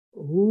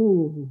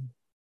 Ooh.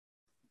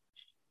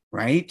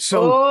 Right?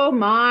 So, oh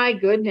my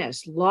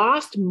goodness.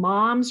 Lost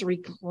moms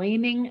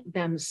reclaiming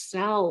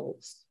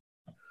themselves.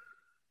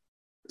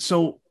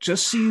 So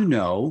just so you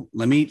know,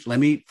 let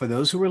me, for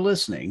those who are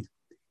listening,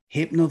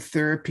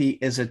 hypnotherapy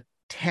is a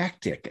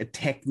tactic, a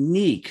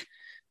technique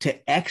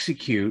to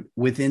execute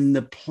within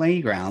the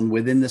playground,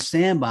 within the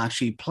sandbox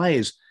she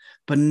plays,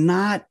 but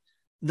not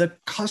the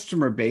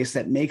customer base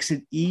that makes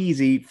it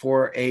easy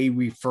for a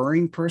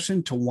referring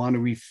person to want to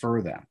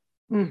refer them.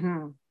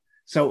 Mm-hmm.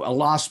 So a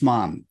lost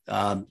mom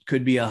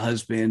could be a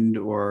husband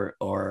or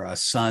a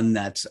son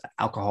that's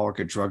alcoholic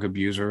or drug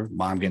abuser.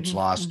 Mom gets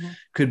lost. Mm-hmm.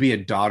 Could be a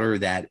daughter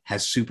that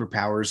has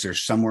superpowers. They're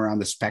somewhere on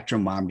the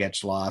spectrum. Mom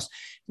gets lost.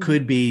 Mm-hmm.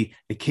 Could be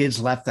the kids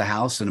left the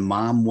house and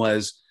mom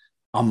was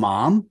a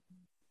mom.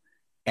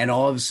 And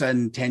all of a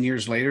sudden, 10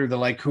 years later, they're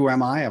like, who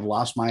am I? I've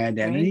lost my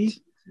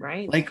identity.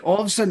 Right. Like all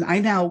of a sudden, I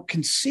now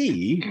can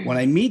see when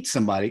I meet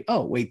somebody,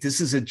 oh, wait,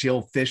 this is a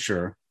Jill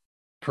Fisher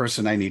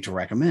person I need to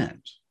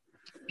recommend.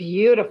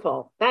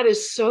 Beautiful. That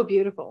is so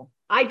beautiful.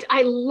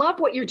 I love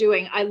what you're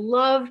doing. I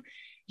love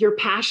your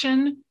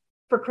passion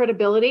for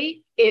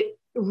credibility, it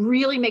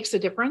really makes a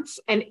difference.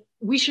 And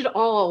we should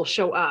all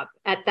show up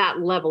at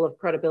that level of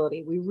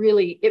credibility.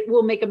 It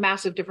will make a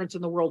massive difference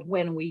in the world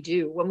when we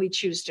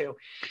choose to.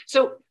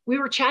 So we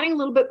were chatting a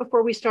little bit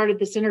before we started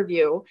this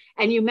interview,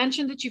 and you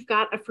mentioned that you've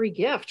got a free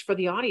gift for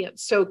the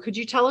audience. So could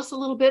you tell us a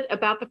little bit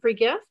about the free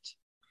gift?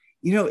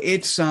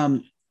 It's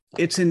an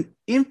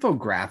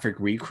infographic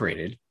we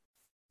created.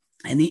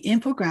 And the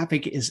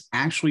infographic is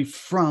actually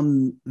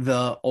from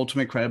the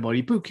Ultimate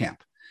Credibility Bootcamp.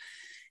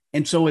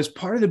 And so as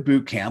part of the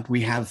boot camp,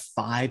 we have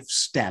 5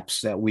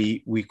 steps that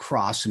we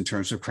cross in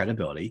terms of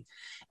credibility.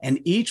 And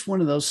each one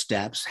of those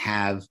steps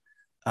have,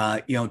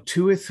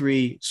 2 or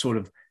 3 sort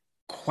of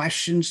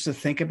questions to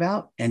think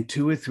about and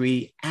 2 or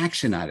 3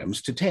 action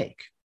items to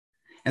take.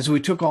 And so we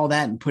took all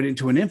that and put it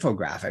into an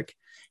infographic.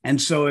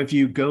 And so if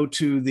you go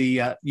to the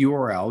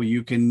URL,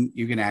 you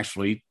can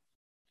actually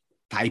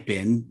type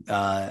in,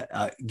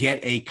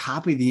 get a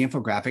copy of the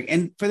infographic.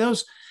 And for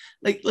those,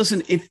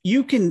 listen, if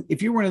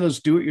you're one of those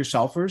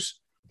do-it-yourselfers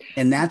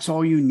and that's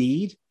all you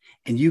need,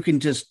 and you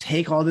can just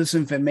take all this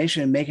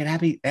information and make it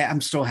happy,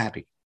 I'm still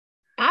happy.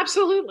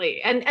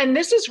 Absolutely. And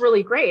this is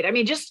really great. I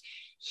mean, just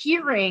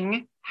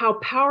hearing how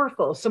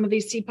powerful some of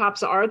these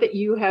CPOPs are that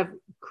you have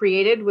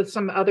created with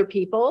some other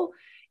people,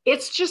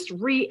 it's just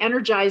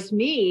re-energized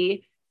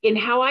me in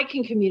how I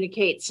can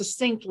communicate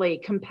succinctly,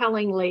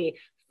 compellingly,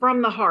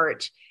 from the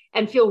heart,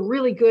 and feel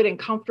really good and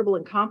comfortable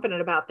and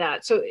confident about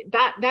that. So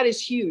that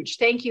is huge.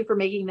 Thank you for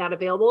making that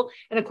available.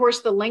 And of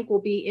course, the link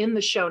will be in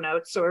the show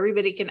notes so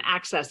everybody can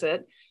access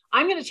it.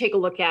 I'm going to take a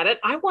look at it.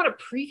 I want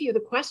to preview the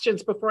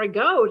questions before I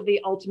go to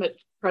the Ultimate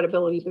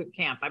Credibility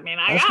Bootcamp. I mean,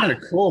 that's kind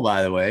of cool,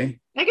 by the way.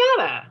 I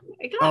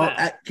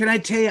gotta. Can I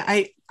tell you,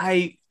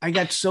 I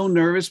got so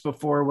nervous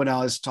before when I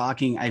was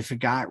talking, I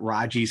forgot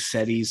Raji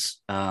Setty's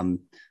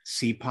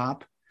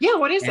CPOP. Yeah,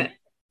 what is it?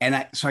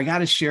 And so I got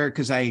to share it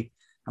because I'm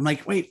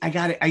like, wait, I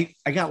got it.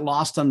 I got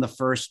lost on the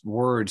first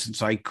words, and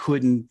so I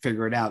couldn't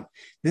figure it out.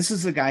 This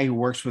is the guy who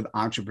works with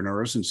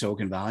entrepreneurs in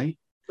Silicon Valley.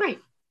 Right.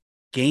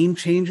 Game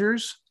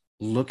changers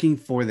looking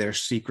for their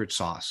secret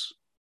sauce.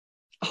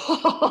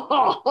 Isn't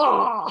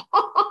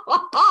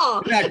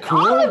that cool?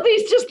 All of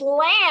these just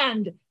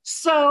land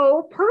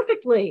so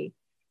perfectly,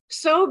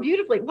 so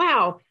beautifully.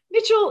 Wow.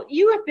 Mitchell,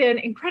 you have been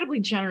incredibly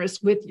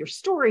generous with your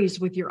stories,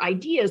 with your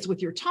ideas,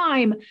 with your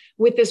time,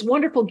 with this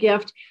wonderful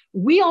gift.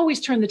 We always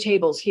turn the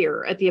tables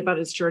here at the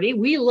Abundance Journey.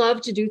 We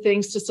love to do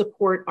things to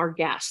support our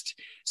guest.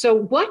 So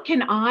what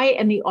can I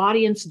and the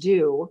audience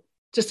do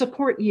to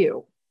support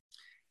you?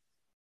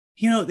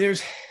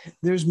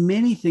 There's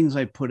many things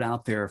I put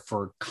out there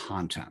for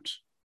content,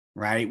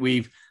 right?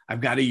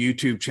 I've got a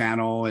YouTube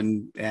channel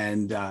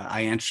and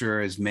I answer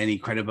as many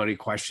credibility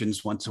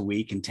questions once a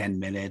week in 10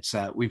 minutes.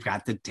 We've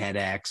got the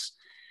TEDx.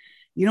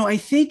 I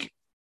think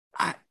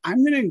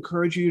I'm going to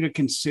encourage you to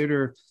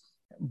consider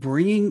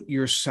bringing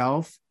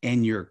yourself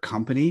and your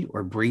company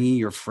or bringing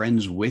your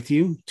friends with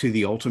you to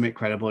the Ultimate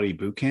Credibility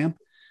Bootcamp.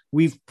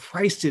 We've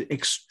priced it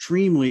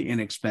extremely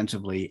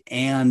inexpensively,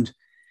 and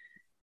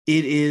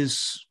it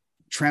is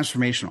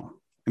transformational.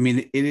 I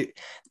mean,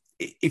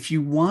 if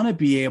you want to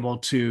be able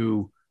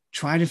to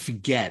try to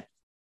forget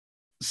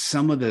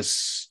some of the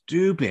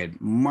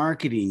stupid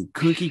marketing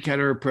cookie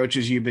cutter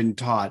approaches you've been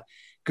taught,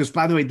 because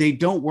by the way, they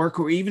don't work,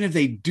 or even if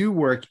they do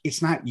work,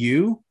 it's not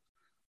you.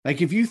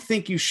 Like if you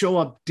think you show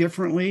up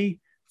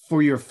differently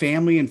for your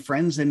family and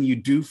friends than you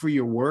do for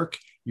your work,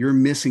 you're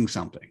missing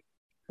something.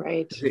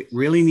 Right. It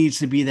really needs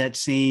to be that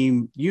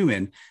same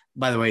human.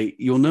 By the way,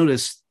 you'll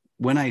notice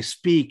when I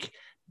speak,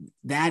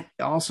 that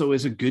also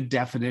is a good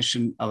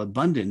definition of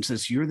abundance,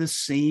 as you're the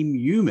same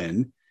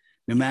human,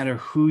 no matter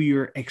who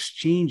you're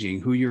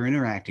exchanging, who you're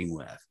interacting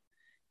with.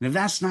 And if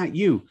that's not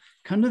you,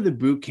 come to the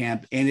boot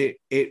camp, and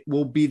it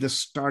will be the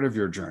start of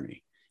your journey.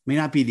 It may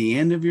not be the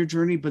end of your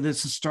journey, but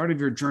it's the start of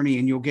your journey,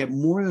 and you'll get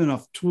more than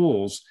enough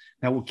tools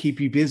that will keep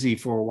you busy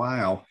for a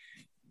while,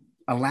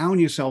 allowing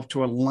yourself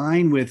to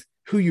align with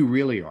who you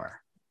really are.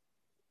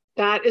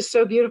 That is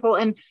so beautiful.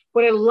 And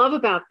what I love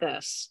about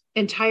this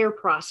entire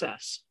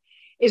process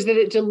is that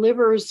it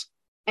delivers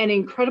an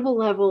incredible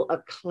level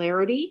of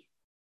clarity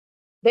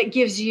that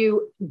gives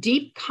you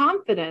deep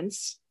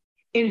confidence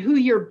in who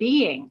you're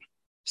being,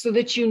 so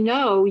that you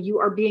know you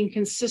are being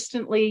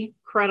consistently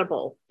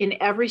credible in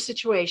every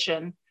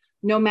situation,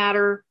 no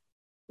matter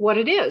what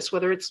it is,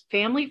 whether it's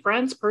family,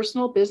 friends,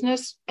 personal,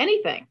 business,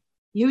 anything.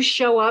 You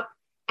show up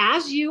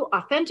as you,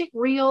 authentic,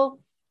 real.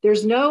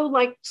 There's no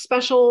like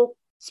special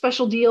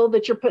deal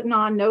that you're putting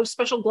on, no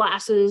special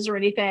glasses or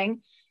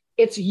anything.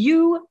 It's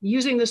you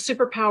using the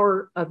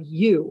superpower of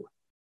you.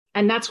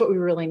 And that's what we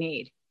really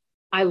need.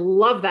 I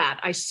love that.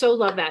 I so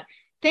love that.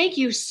 Thank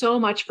you so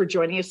much for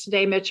joining us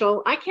today,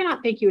 Mitchell. I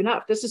cannot thank you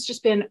enough. This has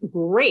just been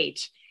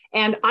great.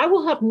 And I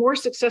will have more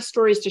success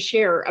stories to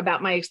share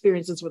about my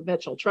experiences with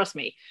Mitchell. Trust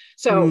me.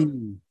 So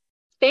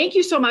thank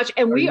you so much.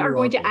 And we are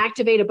going to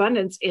activate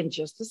abundance in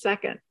just a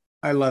second.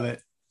 I love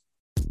it.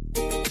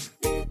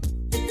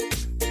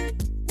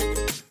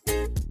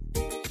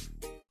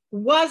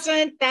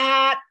 Wasn't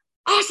that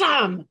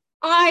awesome?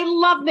 I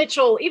love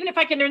Mitchell, even if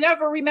I can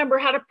never remember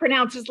how to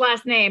pronounce his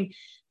last name.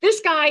 This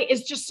guy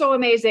is just so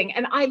amazing.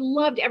 And I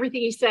loved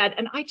everything he said.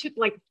 And I took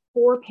like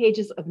 4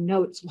 pages of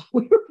notes while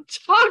we were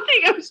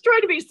talking. I was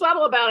trying to be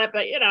subtle about it,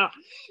 but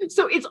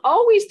so it's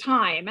always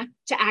time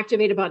to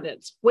activate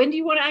abundance. When do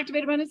you want to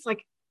activate abundance?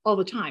 Like all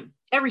the time,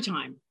 every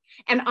time.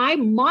 And I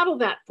model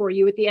that for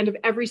you at the end of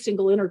every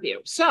single interview.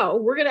 So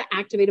we're going to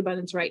activate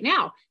abundance right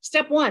now.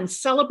 Step 1,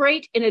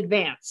 celebrate in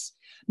advance.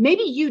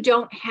 Maybe you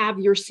don't have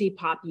your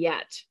CPOP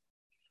yet.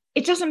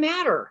 It doesn't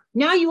matter.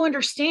 Now you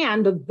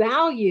understand the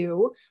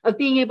value of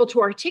being able to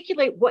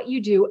articulate what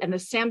you do and the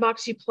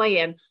sandbox you play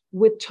in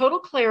with total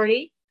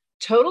clarity,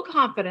 total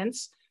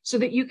confidence, so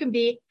that you can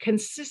be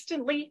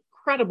consistently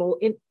credible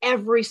in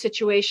every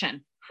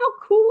situation. How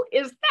cool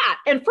is that?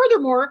 And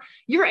furthermore,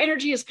 your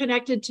energy is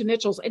connected to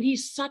Mitchell's, and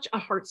he's such a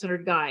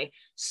heart-centered guy.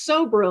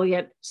 So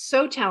brilliant,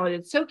 so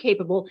talented, so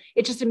capable.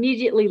 It just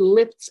immediately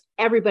lifts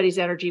everybody's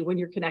energy when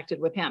you're connected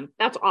with him.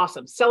 That's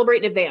awesome.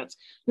 Celebrate in advance.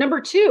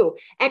 Number 2,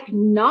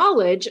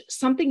 acknowledge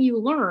something you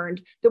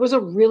learned that was a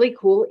really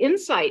cool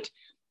insight.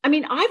 I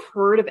mean, I've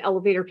heard of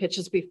elevator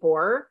pitches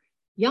before.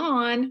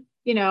 Yawn,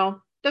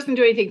 doesn't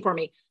do anything for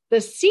me. The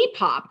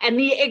CPOP and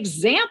the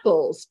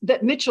examples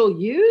that Mitchell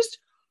used,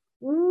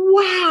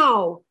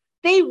 wow,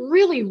 they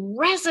really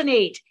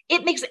resonate.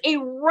 It makes a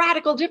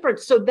radical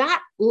difference. So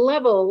that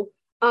level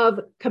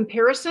of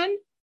comparison,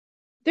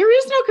 there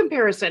is no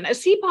comparison. A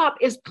CPOP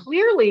is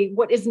clearly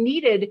what is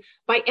needed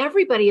by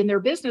everybody in their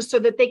business so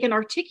that they can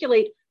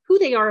articulate who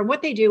they are and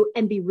what they do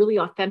and be really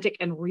authentic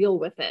and real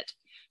with it.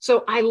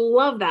 So I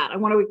love that. I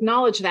want to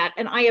acknowledge that.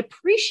 And I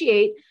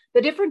appreciate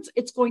the difference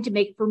it's going to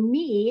make for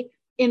me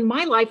in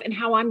my life and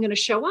how I'm going to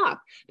show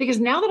up. Because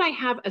now that I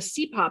have a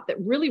CPOP that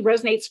really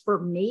resonates for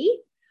me,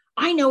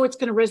 I know it's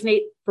going to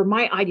resonate for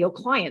my ideal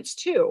clients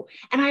too.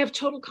 And I have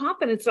total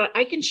confidence that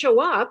I can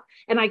show up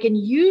and I can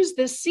use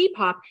this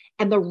CPOP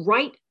and the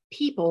right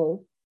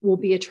people will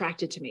be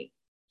attracted to me.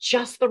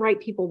 Just the right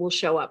people will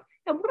show up.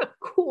 And what a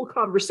cool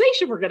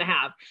conversation we're going to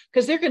have,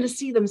 because they're going to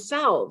see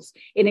themselves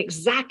in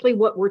exactly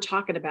what we're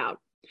talking about.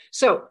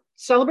 So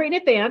celebrate in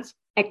advance,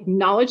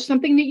 acknowledge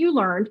something that you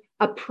learned,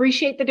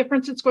 appreciate the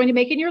difference it's going to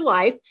make in your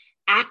life,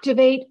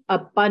 activate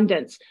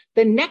abundance.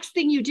 The next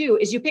thing you do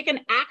is you pick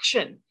an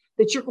action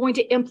that you're going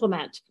to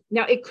implement.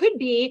 Now, it could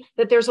be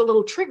that there's a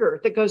little trigger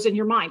that goes in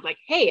your mind, like,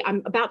 hey,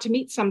 I'm about to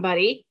meet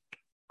somebody.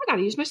 I got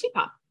to use my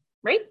CPOP,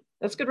 right?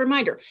 That's a good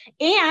reminder.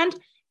 And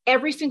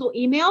every single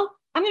email,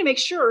 I'm going to make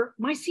sure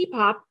my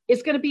CPOP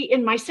is going to be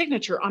in my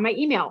signature on my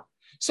email.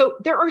 So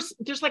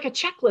there's like a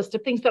checklist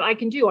of things that I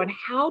can do on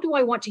how do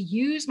I want to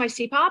use my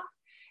CPOP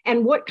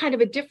and what kind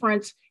of a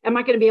difference am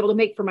I going to be able to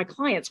make for my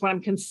clients when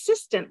I'm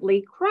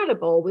consistently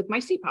credible with my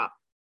CPOP.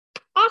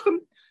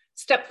 Awesome.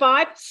 Step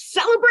 5,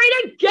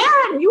 celebrate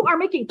again. You are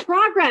making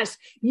progress.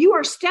 You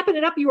are stepping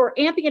it up. You are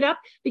amping it up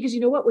because you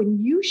know what?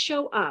 When you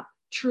show up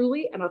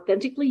truly and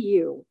authentically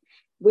you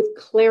with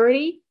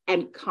clarity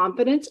and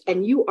confidence,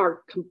 and you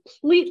are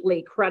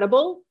completely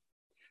credible,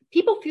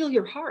 people feel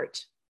your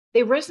heart.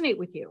 They resonate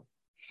with you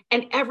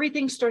and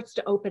everything starts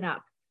to open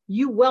up.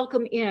 You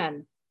welcome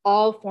in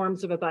all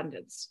forms of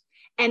abundance.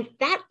 And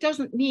that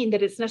doesn't mean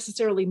that it's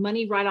necessarily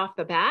money right off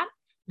the bat.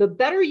 The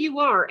better you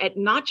are at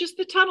not just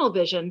the tunnel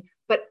vision,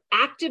 but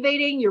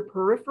activating your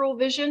peripheral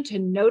vision to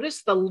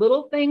notice the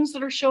little things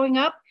that are showing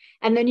up,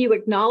 and then you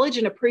acknowledge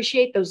and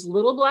appreciate those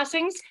little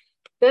blessings,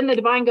 then the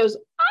divine goes,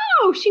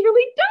 oh, she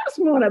really does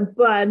want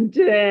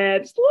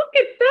abundance. Look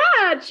at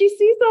that. She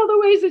sees all the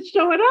ways it's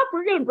showing up.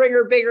 We're going to bring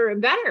her bigger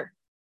and better.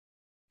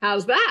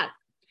 How's that?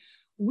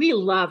 We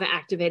love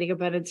activating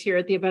abundance here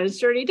at the Abundance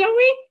Journey, don't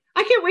we?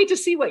 I can't wait to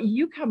see what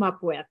you come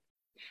up with.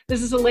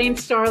 This is Elaine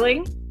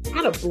Starling.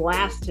 Had a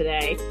blast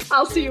today.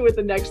 I'll see you with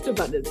the next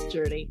Abundance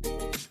Journey.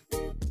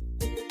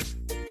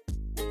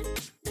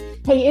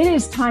 Hey, it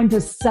is time to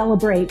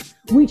celebrate.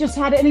 We just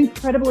had an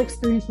incredible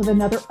experience with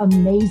another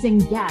amazing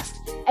guest,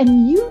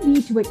 and you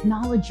need to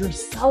acknowledge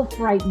yourself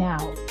right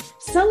now.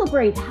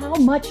 Celebrate how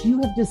much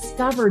you have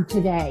discovered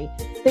today,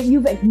 that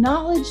you've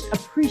acknowledged,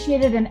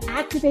 appreciated, and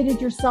activated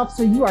yourself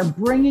so you are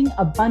bringing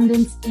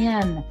abundance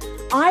in.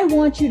 I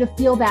want you to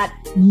feel that,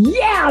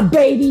 yeah,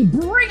 baby,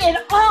 bring it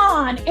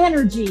on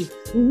energy.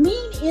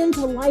 Lean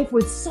into life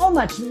with so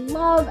much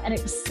love and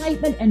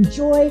excitement and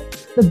joy.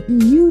 The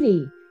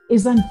beauty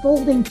is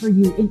unfolding for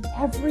you in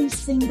every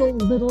single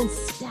little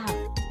step.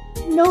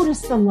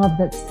 Notice the love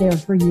that's there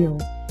for you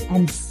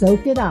and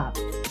soak it up.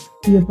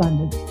 The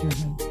Abundance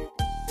Journey.